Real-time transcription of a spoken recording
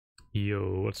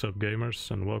Yo, what's up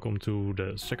gamers, and welcome to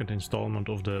the second installment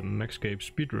of the Maxscape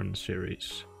Speedrun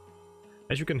series.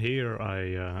 As you can hear,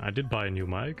 I did buy a new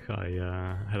mic.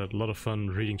 I had a lot of fun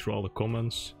reading through all the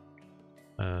comments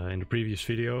in the previous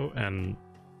video, and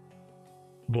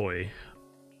boy,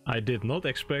 I did not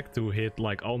expect to hit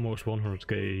like almost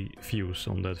 100k views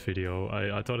on that video.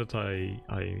 I thought that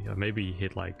I maybe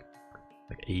hit like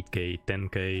 8k,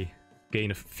 10k,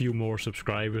 gain a few more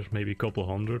subscribers, maybe a couple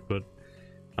hundred, but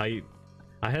I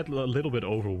had a little bit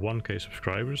over 1k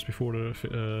subscribers before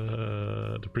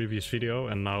the previous video,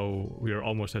 and now we are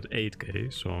almost at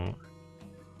 8k, so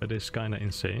that is kind of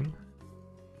insane.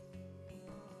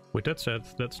 With that said,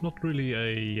 that's not really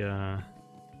a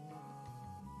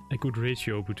good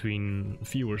ratio between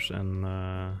viewers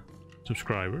and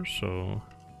subscribers, so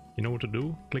you know what to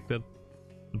do. Click that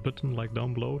button like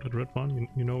down below, that red one,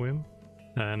 you know him.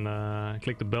 And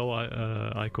click the bell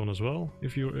icon as well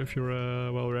if you're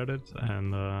well read it,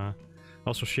 and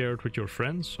also share it with your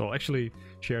friends. So actually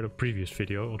share the previous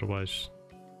video, otherwise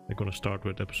they're gonna start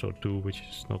with episode 2, which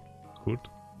is not good.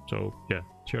 So yeah,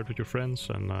 share it with your friends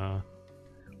and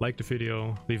like the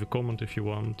video, leave a comment if you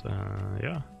want.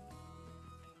 Yeah.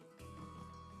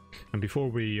 And before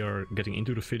we are getting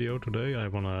into the video today, I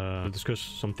wanna discuss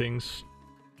some things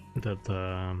that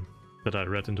I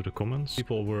read into the comments.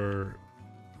 People were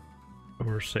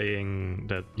saying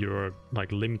that you're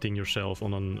like limiting yourself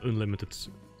on an unlimited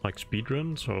like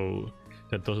speedrun, so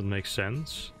that doesn't make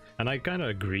sense. And I kind of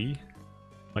agree.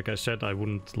 Like I said, I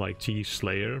wouldn't like tease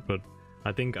Slayer, but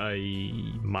I think I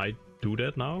might do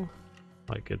that now.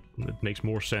 Like it makes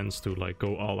more sense to like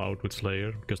go all out with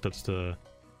Slayer, because that's the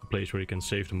place where you can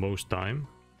save the most time.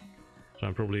 So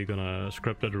I'm probably gonna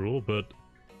scrap that rule. But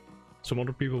some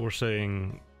other people were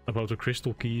saying about the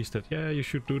crystal keys that yeah, you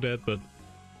should do that, but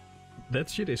that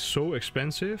shit is so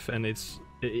expensive, and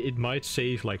it might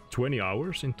save like 20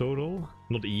 hours in total,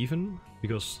 not even,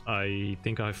 because I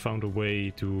think I found a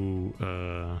way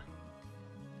to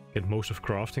get most of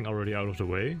crafting already out of the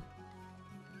way.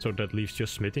 So that leaves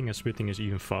just smithing, and smithing is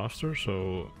even faster.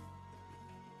 So,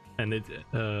 and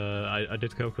I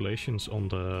did calculations on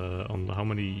the how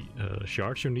many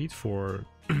shards you need for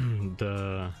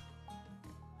the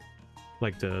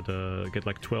get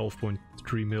like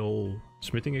 12.3 mil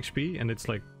smithing XP, and it's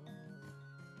like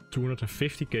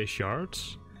 250k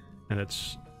shards, and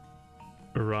it's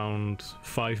around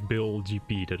 5 bill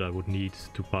GP that I would need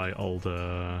to buy all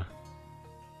the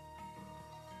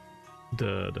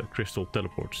crystal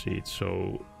teleport seeds.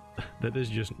 So that is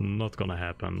just not gonna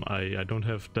happen. I don't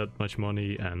have that much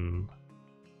money, and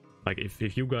like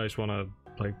if you guys wanna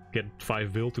like get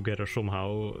 5 bill together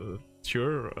somehow,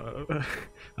 sure,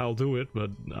 I'll do it,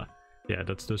 but yeah,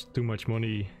 that's just too much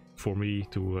money for me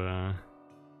to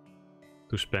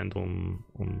spend on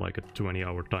like a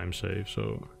 20-hour time save,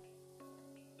 so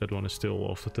that one is still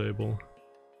off the table.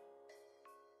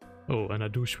 Oh, and I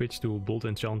do switch to bolt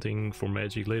enchanting for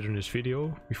magic later in this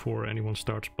video, before anyone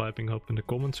starts piping up in the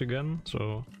comments again,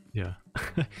 so yeah.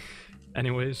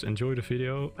 Anyways, enjoy the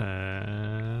video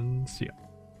and see ya.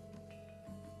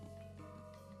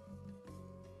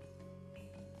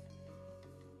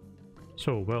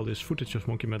 So, while this footage of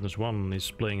Monkey Madness 1 is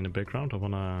playing in the background, I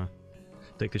wanna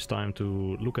take this time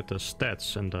to look at the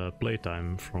stats and the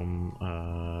playtime from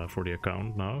for the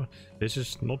account now. This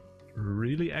is not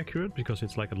really accurate, because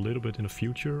it's like a little bit in the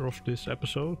future of this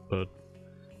episode, but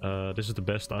this is the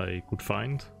best I could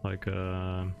find, like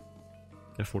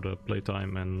for the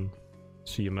playtime and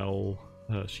CML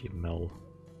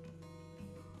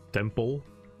temple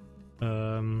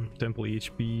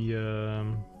EHP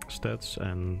stats.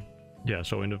 And yeah,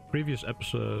 so in the previous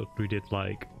episode we did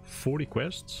like 40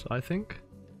 quests, I think,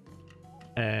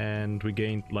 and we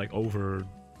gained like over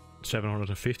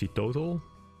 750 total,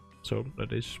 so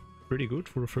that is pretty good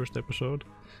for the first episode.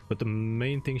 But the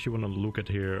main things you want to look at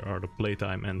here are the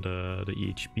playtime and the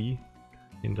EHP,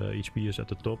 and the EHP is at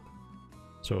the top.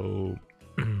 So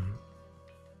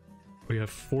we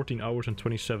have 14 hours and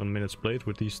 27 minutes played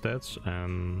with these stats,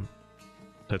 and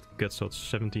that gets us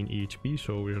 17 EHP,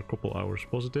 so we're a couple hours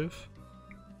positive.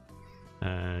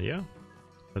 Yeah,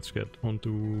 let's get on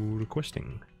to the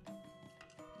questing.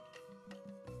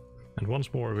 And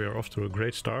once more, we are off to a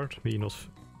great start. Me not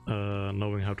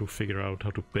knowing how to figure out how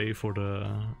to pay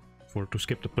to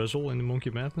skip the puzzle in the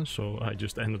Monkey Madness, so I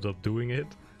just ended up doing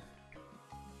it.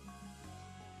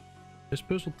 This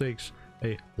puzzle takes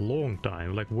a long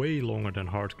time, like way longer than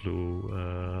hard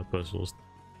clue puzzles.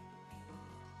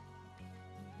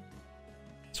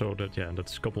 So that, yeah,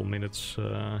 that's a couple minutes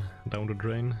down the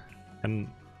drain. And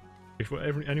if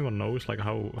anyone knows like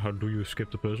how do you skip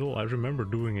the puzzle, I remember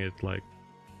doing it like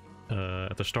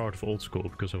at the start of old school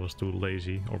because I was too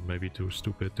lazy or maybe too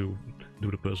stupid to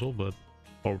do the puzzle, but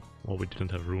or well, we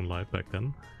didn't have rune light back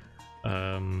then.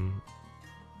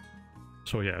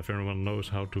 So yeah, if anyone knows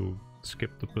how to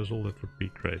skip the puzzle, that would be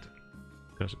great,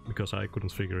 because I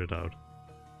couldn't figure it out.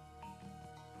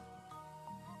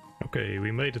 Okay,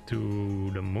 we made it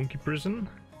to the monkey prison,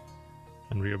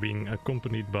 and we are being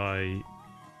accompanied by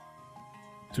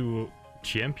 2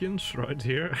 champions right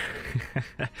here.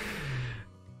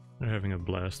 They're having a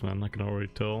blast, man, I can already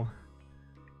tell.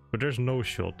 But there's no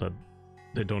shot that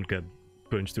they don't get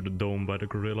punched to the dome by the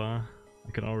gorilla.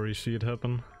 I can already see it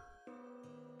happen.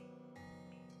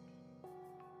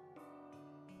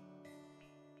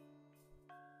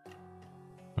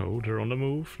 Oh, they're on the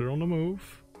move, they're on the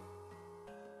move.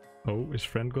 Oh, his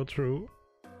friend got through.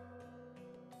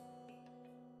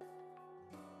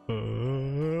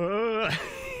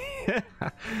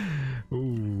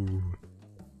 Ooh.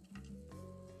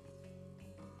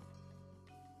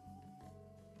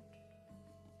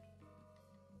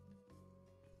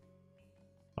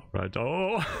 Alright,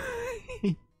 oh!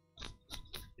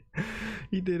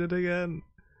 He did it again!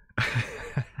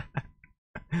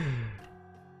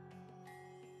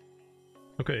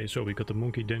 Okay, so we got the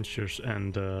monkey dentures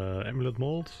and amulet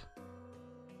mold.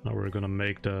 Now we're gonna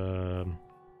make the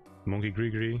monkey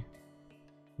grigri.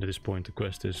 At this point the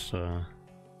quest is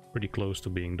pretty close to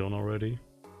being done already.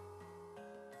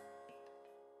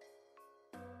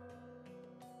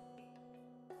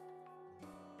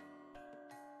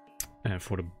 And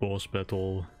for the boss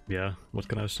battle, yeah, what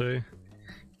can I say?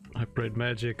 I prayed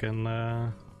magic and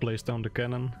placed down the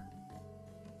cannon.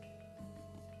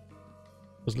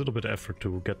 It was a little bit of effort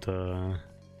to get the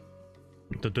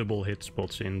double hit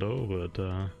spots in though, but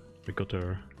we got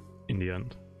there in the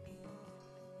end.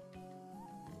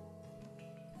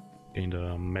 Gained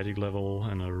a magic level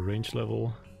and a range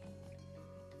level.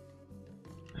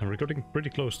 And we're getting pretty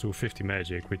close to 50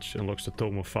 magic, which unlocks the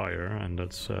Tome of Fire, and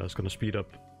that's it's gonna speed up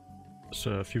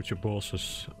future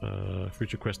bosses,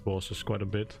 future quest bosses quite a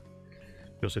bit,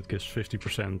 because it gives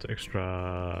 50%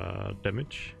 extra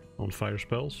damage on fire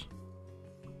spells.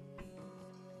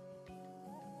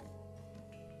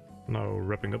 Now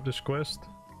wrapping up this quest.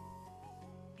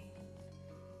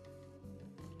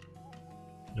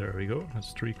 There we go,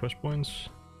 that's 3 quest points.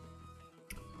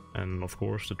 And of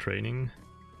course the training.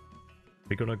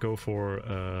 We're gonna go for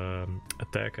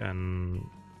attack and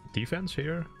defense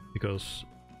here, because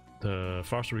the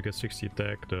faster we get 60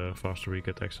 attack, the faster we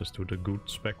get access to the good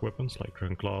spec weapons like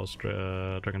Dragon Claws,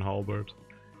 Dragon Halberd.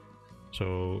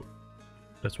 So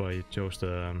that's why I chose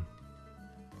the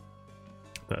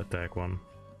attack one.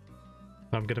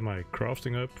 Now I'm getting my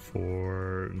crafting up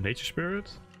for Nature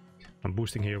Spirit. I'm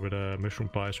boosting here with a Mushroom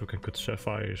Pie so I can cut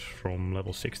sapphires from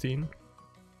level 16.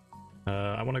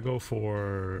 I want to go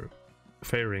for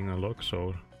Fairing unlock,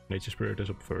 so Nature Spirit is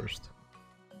up first.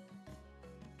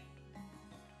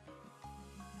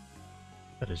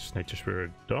 That is Nature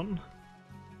Spirit done.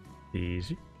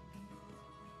 Easy.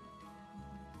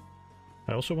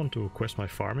 I also want to quest my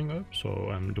farming up, so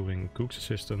I'm doing Cook's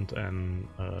Assistant and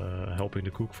helping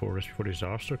the cook for Recipe for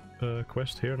Disaster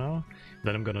quest here now.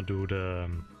 Then I'm gonna do the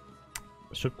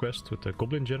sub-quest with the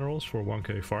Goblin Generals for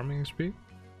 1k farming XP.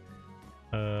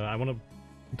 I want to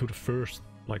do the first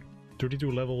like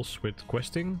 32 levels with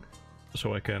questing,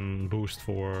 so I can boost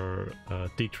for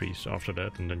tea trees after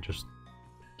that, and then just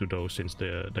do those since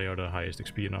they are the highest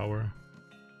XP an hour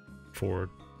for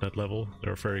that level.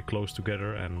 They're very close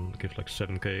together and give like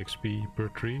 7k XP per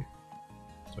tree.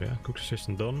 So yeah, Cook's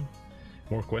Assistant done.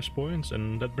 More quest points,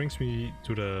 and that brings me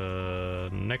to the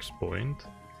next point.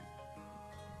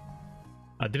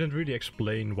 I didn't really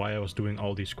explain why I was doing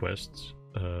all these quests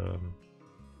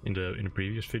in the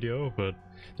previous video, but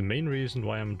the main reason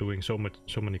why I'm doing so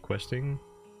many questing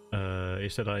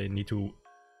is that I need to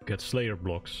get Slayer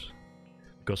blocks.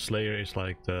 Because Slayer is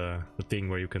like the thing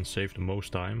where you can save the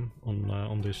most time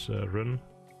on this run.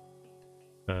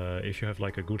 If you have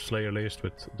like a good Slayer list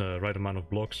with the right amount of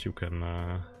blocks, you can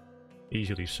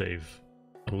easily save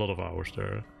a lot of hours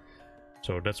there.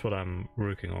 So that's what I'm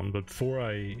working on. But before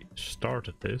I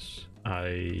started this,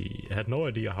 I had no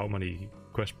idea how many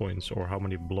quest points or how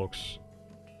many blocks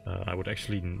I would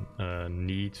actually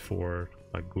need for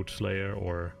like good Slayer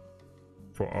or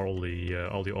for all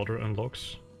the other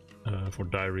unlocks. For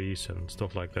diaries and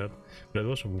stuff like that, but it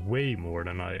was way more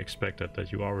than I expected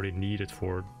that you already needed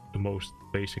for the most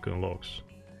basic unlocks.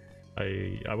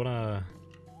 I wanna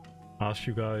ask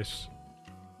you guys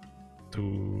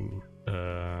to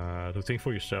think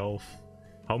for yourself,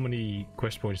 how many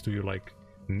quest points do you like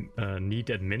need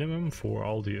at minimum for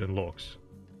all the unlocks?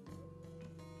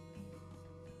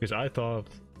 Because I thought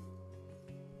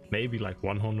maybe like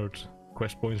 100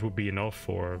 quest points would be enough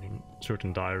for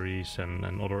certain diaries and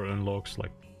other unlocks,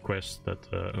 like quests that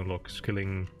unlock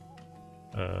skilling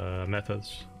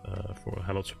methods. For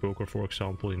Hello Sepulchre, for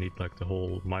example, you need like the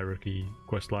whole Myricky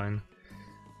quest line.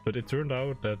 But it turned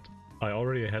out that I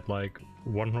already had like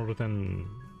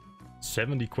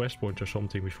 170 quest points or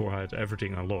something before I had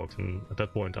everything unlocked, and at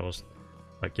that point I was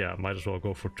like, yeah, might as well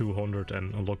go for 200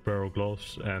 and unlock Barrel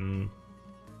Gloves and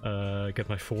get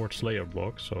my 4th Slayer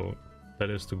block. So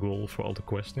that is the goal for all the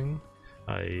questing.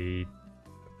 I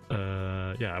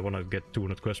want to get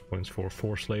 200 quest points for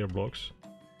 4 Slayer blocks,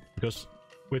 because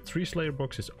with 3 Slayer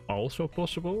blocks it's also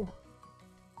possible,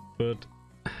 but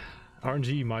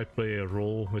RNG might play a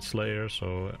role with Slayer,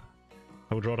 so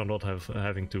I would rather not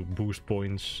having to boost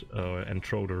points and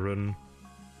throw the run,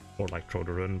 or like throw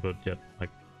the run, but yet like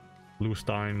lose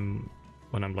time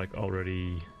when I'm like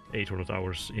already 800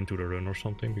 hours into the run or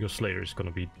something, because Slayer is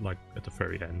gonna be like at the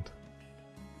very end.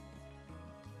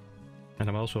 And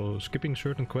I'm also skipping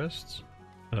certain quests.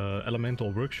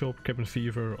 Elemental Workshop, Cabin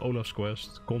Fever, Olaf's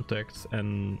Quest, Contact,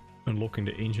 and unlocking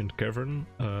the Ancient Cavern.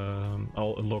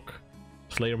 I'll unlock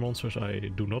Slayer monsters I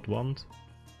do not want.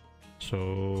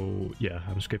 So yeah,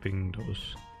 I'm skipping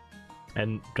those.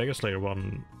 And Dragon Slayer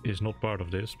 1 is not part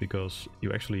of this, because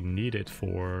you actually need it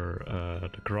for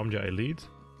the Karamja Elite,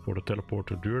 for the teleport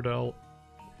to Duradal.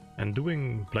 And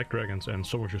doing Black Dragons and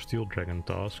some of your Steel Dragon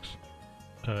tasks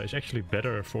is actually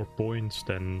better for points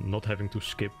than not having to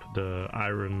skip the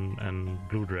Iron and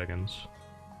Blue Dragons.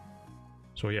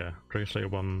 So yeah, Dragon Slayer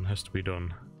 1 has to be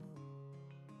done.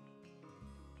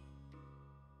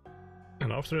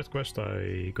 And after that quest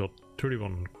I got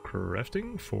 31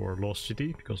 crafting for Lost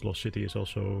City, because Lost City is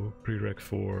also prereq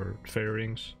for Fairy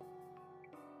Rings.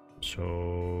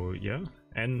 So yeah,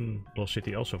 and Lost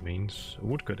City also means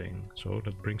woodcutting, so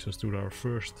that brings us to our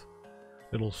first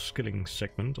little skilling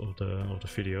segment of the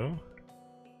video.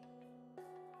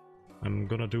 I'm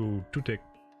gonna do 2 tick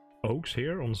oaks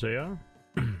here on Zea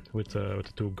with the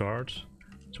 2 guards,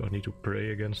 so I need to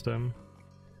pray against them.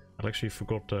 I actually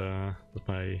forgot that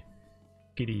my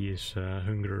kitty is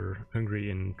hungry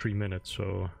in 3 minutes,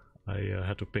 so I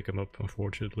had to pick him up,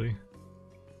 unfortunately.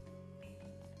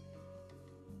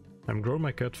 I'm growing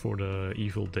my cat for the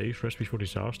Evil Days Recipe for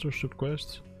Disaster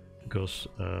subquest, because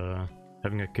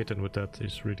having a kitten with that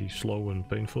is really slow and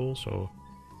painful. So,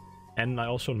 and I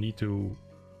also need to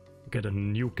get a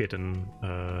new kitten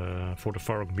for the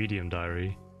Farok Medium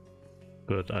Diary,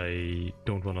 but I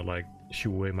don't want to like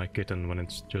shoo away my kitten when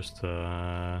it's just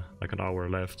like an hour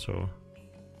left. So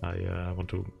I want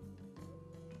to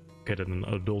get an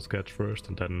adult cat first,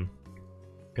 and then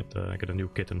get a new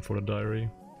kitten for the diary.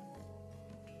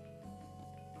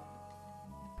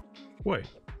 Wait,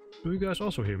 do you guys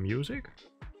also hear music?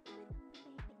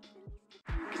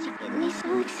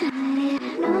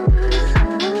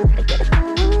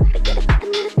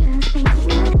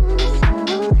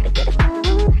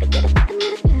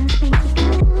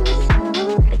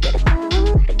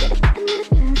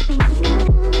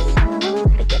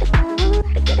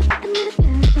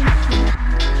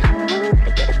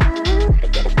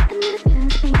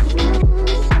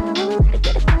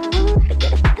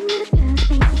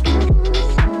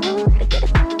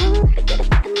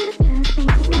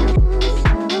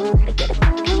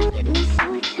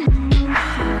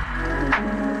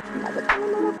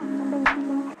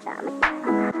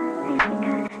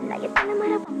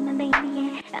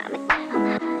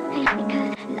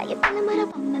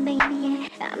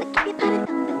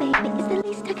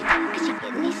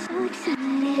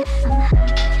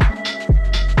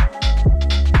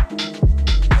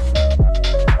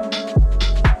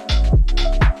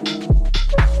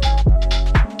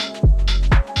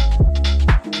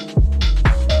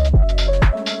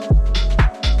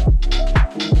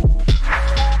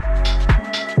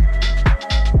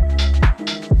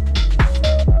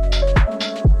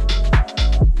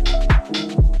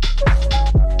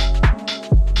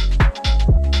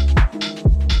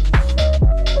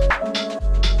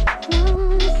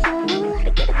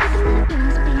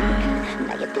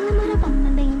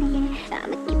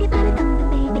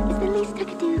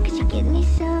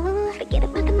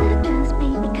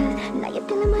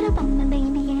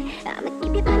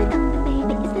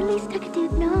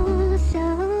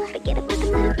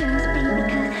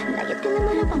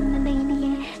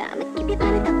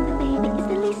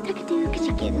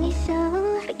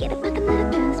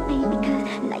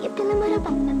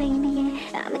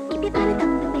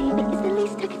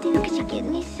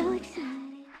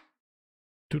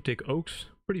 Two-tick oaks,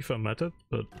 pretty fun method,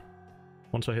 but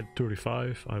once I hit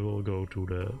 35 I will go to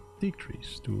the teak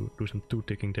trees to do some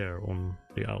two-ticking there on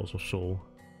the Isles of Sol.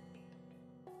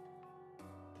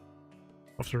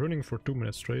 After running for 2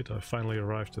 minutes straight, I finally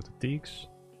arrived at the teaks,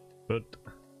 but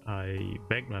I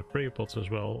bagged my prayer pots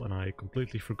as well, and I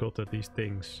completely forgot that these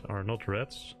things are not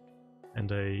rats, and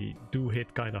they do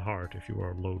hit kinda hard if you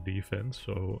are low defense,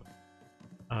 so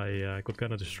I got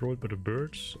kinda destroyed by the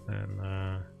birds,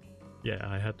 and yeah,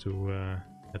 I had to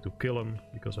kill them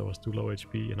because I was too low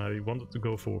HP, and I wanted to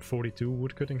go for 42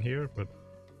 woodcutting here, but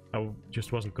I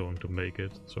just wasn't going to make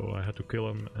it, so I had to kill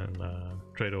him and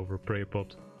trade over a prayer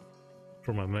pot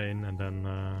for my main, and then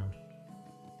I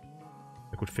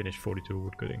could finish 42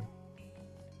 woodcutting.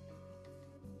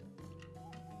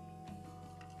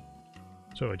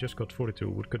 So I just got 42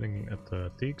 woodcutting at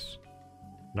the teaks.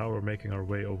 Now we're making our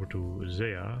way over to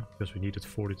Zea, because we needed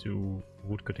 42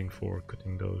 woodcutting for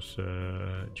cutting those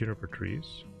juniper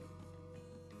trees.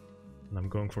 And I'm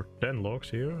going for 10 logs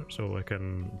here, so I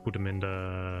can put them in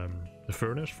the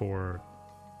furnace for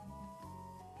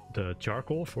the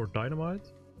charcoal for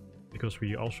dynamite. Because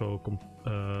we also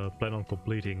plan on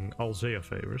completing all Zea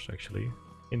favors, actually,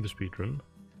 in the speedrun.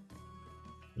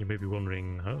 You may be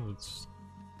wondering,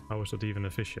 how is that even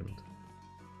efficient?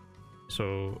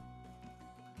 So,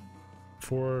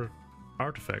 for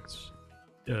artifacts,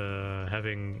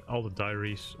 having all the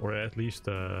diaries, or at least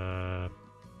the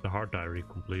hard diary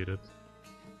completed,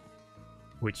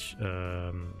 which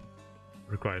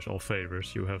requires all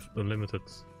favors, you have unlimited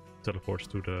teleports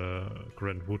to the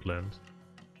Grand Woodland,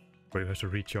 where you have to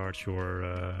recharge your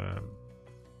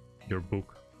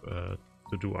book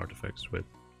to do artifacts with.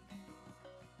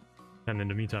 And in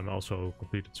the meantime I also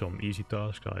completed some easy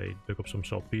tasks. I dug up some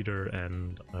saltpeter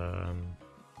and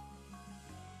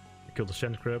killed a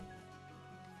sand crab.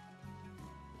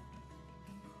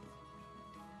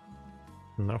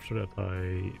 And after that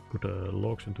I put the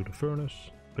logs into the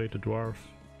furnace, played the dwarf,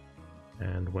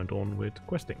 and went on with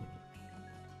questing.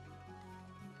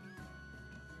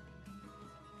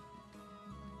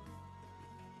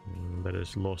 That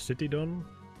is Lost City done.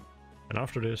 And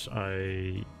after this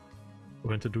I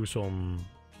went to do some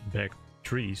bagged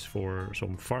trees for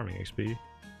some farming XP,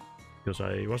 because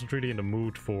I wasn't really in the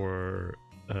mood for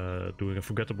doing a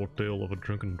forgettable tale of a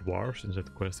drunken dwarf, since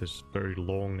that quest is very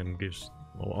long and gives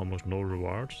almost no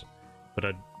rewards. But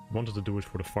I wanted to do it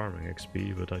for the farming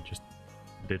XP, but I just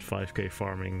did 5k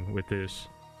farming with this,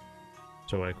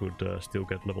 so I could still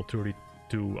get level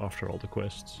 32 after all the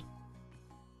quests.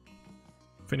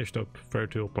 Finished up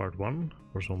Fairytale Part 1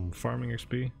 for some farming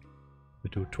XP. We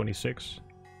do 26.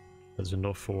 That's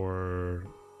enough for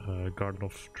Garden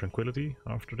of Tranquility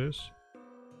after this.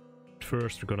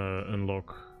 First we're gonna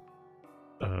unlock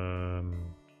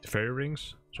the fairy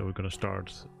rings, so we're gonna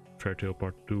start Fairytale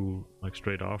Part 2 like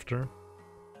straight after.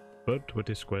 But with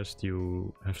this quest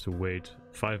you have to wait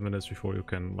 5 minutes before you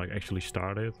can like actually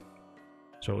start it.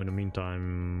 So in the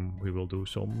meantime we will do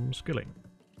some skilling.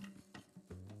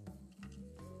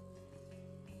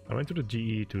 I went to the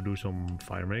GE to do some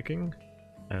fire making,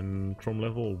 and from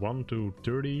level 1 to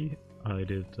 30 I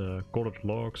did colored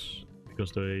logs,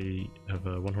 because they have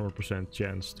a 100%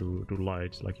 chance to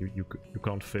light, like you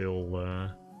can't fail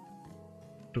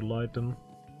to light them.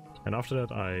 And after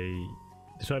that I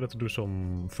decided to do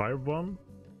some fireborn,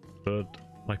 but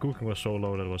my cooking was so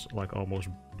low that it was like almost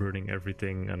burning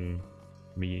everything, and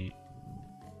me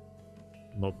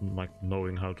not like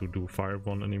knowing how to do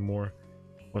fireborn anymore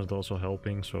wasn't also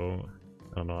helping, so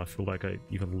I don't know, I feel like I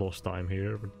even lost time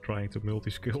here trying to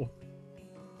multi-skill.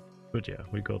 But yeah,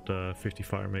 we got 50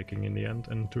 fire making in the end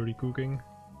and 30 cooking.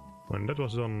 When that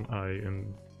was done I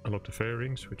unlocked the fairy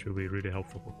rings, which will be really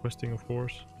helpful for questing of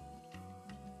course.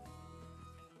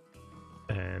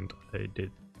 And I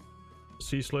did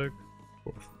sea slug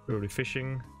for early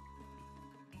fishing.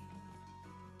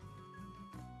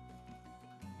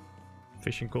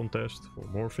 Fishing contest for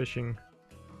more fishing.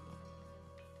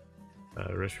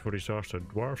 Rescue for Disaster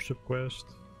Dwarf subquest,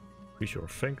 increase your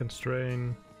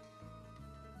Frankenstrain,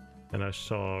 and I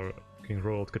saw King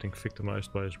Roald getting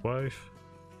victimized by his wife,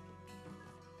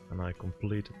 and I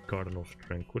completed Garden of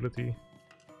Tranquility.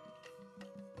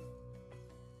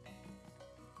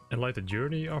 And light the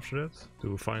journey after that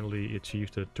to finally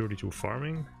achieve the 32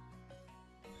 farming.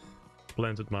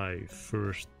 Planted my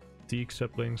first teak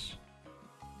saplings.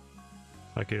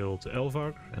 I killed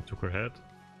Elvar and took her head.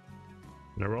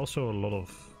 There were also a lot of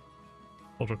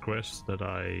other quests that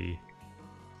I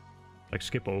like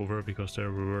skip over because they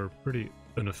were pretty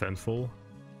uneventful.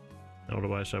 And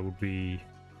otherwise I would be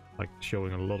like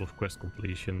showing a lot of quest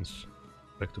completions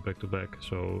back to back to back,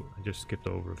 so I just skipped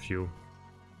over a few.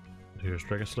 Here's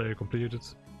Dragon Slayer completed.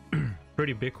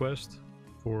 Pretty big quest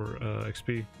for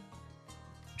XP,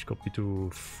 which got me to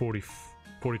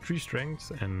 43 strength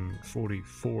and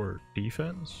 44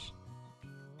 defense.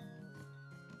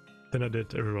 Then I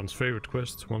did everyone's favorite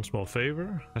quest, One Small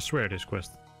Favor. I swear this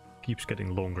quest keeps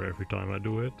getting longer every time I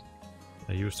do it.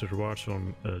 I used the rewards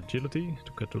on agility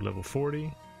to get to level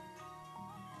 40.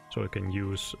 So I can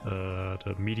use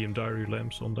the medium diary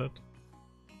lamps on that.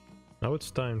 Now it's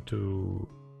time to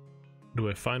do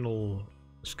a final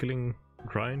skilling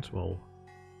grind. Well,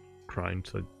 grind,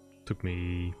 it took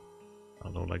me, I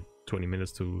don't know, like 20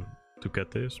 minutes to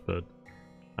get this, but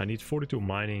I need 42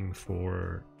 mining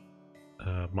for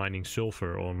mining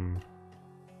silver on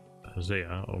Zea,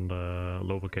 on the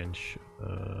Lobakench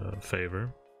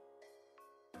favor.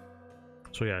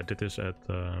 So yeah, I did this at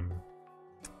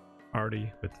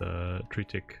Ardy with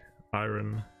 3-tick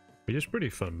iron, which is pretty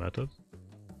fun method.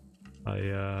 I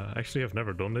actually have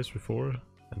never done this before,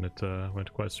 and it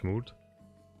went quite smooth.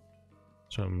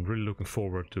 So I'm really looking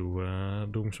forward to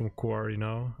doing some quarry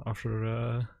now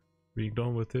after being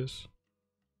done with this.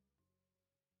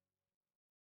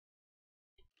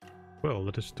 Well,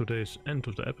 that is today's end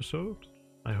of the episode.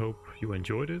 I hope you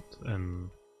enjoyed it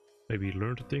and maybe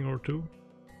learned a thing or two.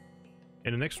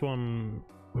 In the next one,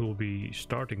 we will be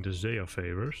starting the Zea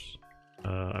favors.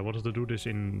 I wanted to do this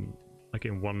in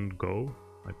one go,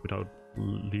 like without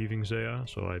leaving Zea.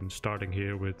 So I'm starting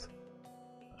here with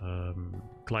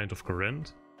Client of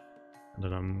Corrent, and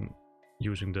then I'm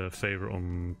using the favor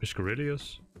on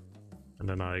Piscarilius, and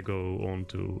then I go on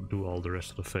to do all the rest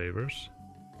of the favors.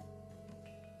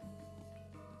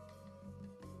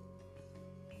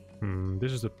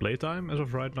 This is the playtime as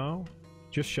of right now,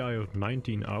 just shy of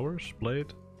 19 hours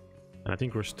played, and I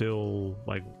think we're still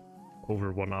like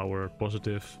over 1 hour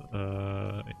positive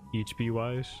HP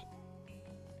wise.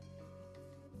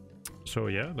 So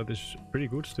yeah, that is pretty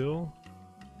good still,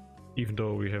 even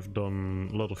though we have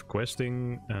done a lot of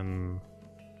questing and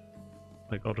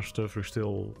like other stuff, we're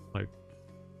still like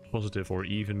positive or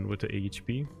even with the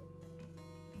HP.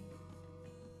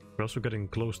 We're also getting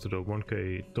close to the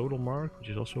 1k total mark, which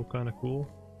is also kind of cool.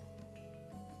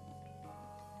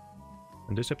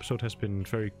 And this episode has been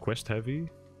very quest heavy,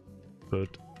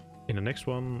 but in the next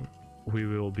one we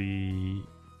will be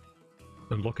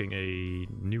unlocking a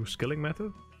new skilling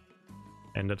method,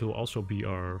 and that will also be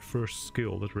our first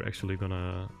skill that we're actually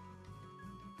gonna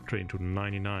train to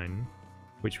 99,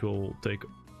 which will take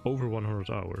over 100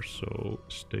 hours, so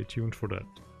stay tuned for that.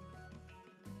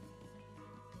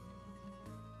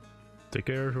 Take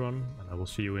care everyone, and I will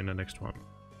see you in the next one.